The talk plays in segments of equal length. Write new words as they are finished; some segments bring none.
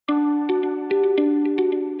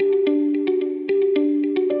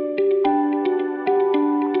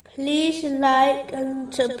like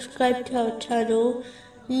and subscribe to our channel.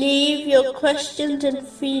 Leave your questions and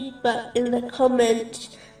feedback in the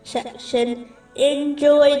comments section.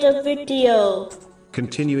 Enjoy the video.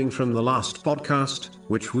 Continuing from the last podcast,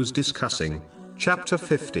 which was discussing chapter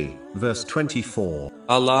 50, verse 24.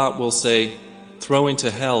 Allah will say, "Throw into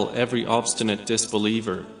hell every obstinate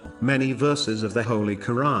disbeliever." Many verses of the Holy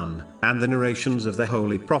Quran, and the narrations of the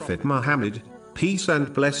Holy Prophet Muhammad, peace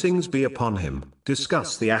and blessings be upon him,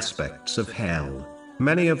 discuss the aspects of hell,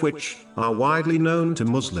 many of which are widely known to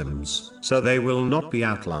Muslims, so they will not be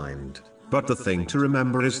outlined. But the thing to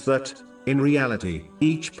remember is that, in reality,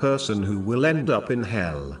 each person who will end up in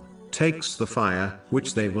hell takes the fire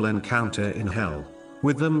which they will encounter in hell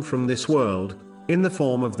with them from this world, in the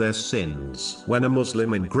form of their sins. When a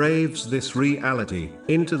Muslim engraves this reality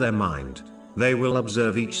into their mind, they will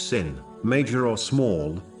observe each sin, major or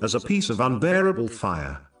small, as a piece of unbearable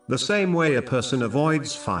fire. The same way a person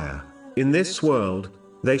avoids fire in this world,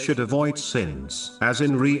 they should avoid sins, as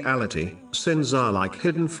in reality, sins are like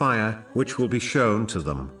hidden fire, which will be shown to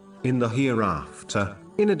them in the hereafter.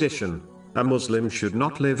 In addition, a Muslim should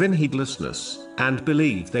not live in heedlessness, and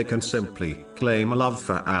believe they can simply claim a love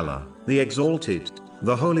for Allah, the Exalted,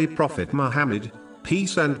 the Holy Prophet Muhammad,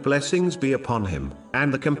 peace and blessings be upon him,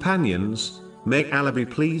 and the companions, may Allah be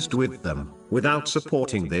pleased with them, without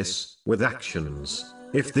supporting this with actions.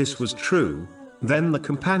 If this was true, then the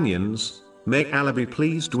companions, may Allah be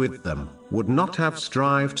pleased with them, would not have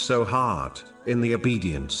strived so hard in the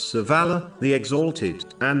obedience of Allah, the Exalted,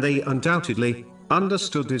 and they undoubtedly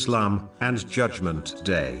understood Islam and Judgment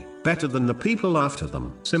Day better than the people after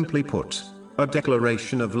them. Simply put, a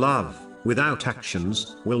declaration of love without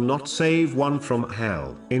actions will not save one from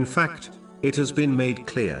hell. In fact, it has been made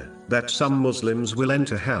clear that some Muslims will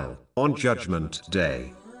enter hell on Judgment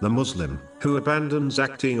Day. The Muslim who abandons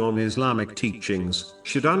acting on Islamic teachings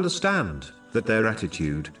should understand that their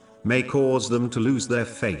attitude may cause them to lose their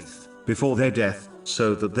faith before their death,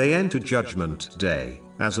 so that they enter Judgment Day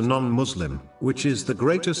as a non-Muslim, which is the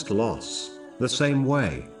greatest loss. The same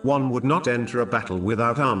way, one would not enter a battle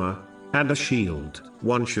without armor and a shield,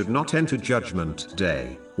 one should not enter Judgment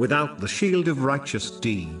Day without the shield of righteous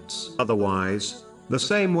deeds. Otherwise, the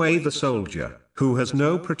same way the soldier who has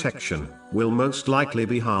no protection will most likely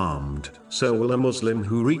be harmed, so will a Muslim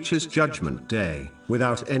who reaches Judgment Day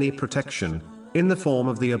without any protection in the form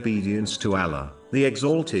of the obedience to Allah, the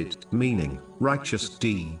Exalted, meaning righteous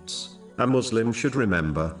deeds. A Muslim should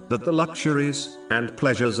remember that the luxuries and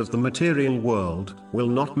pleasures of the material world will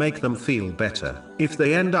not make them feel better if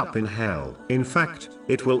they end up in hell. In fact,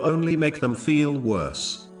 it will only make them feel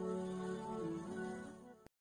worse.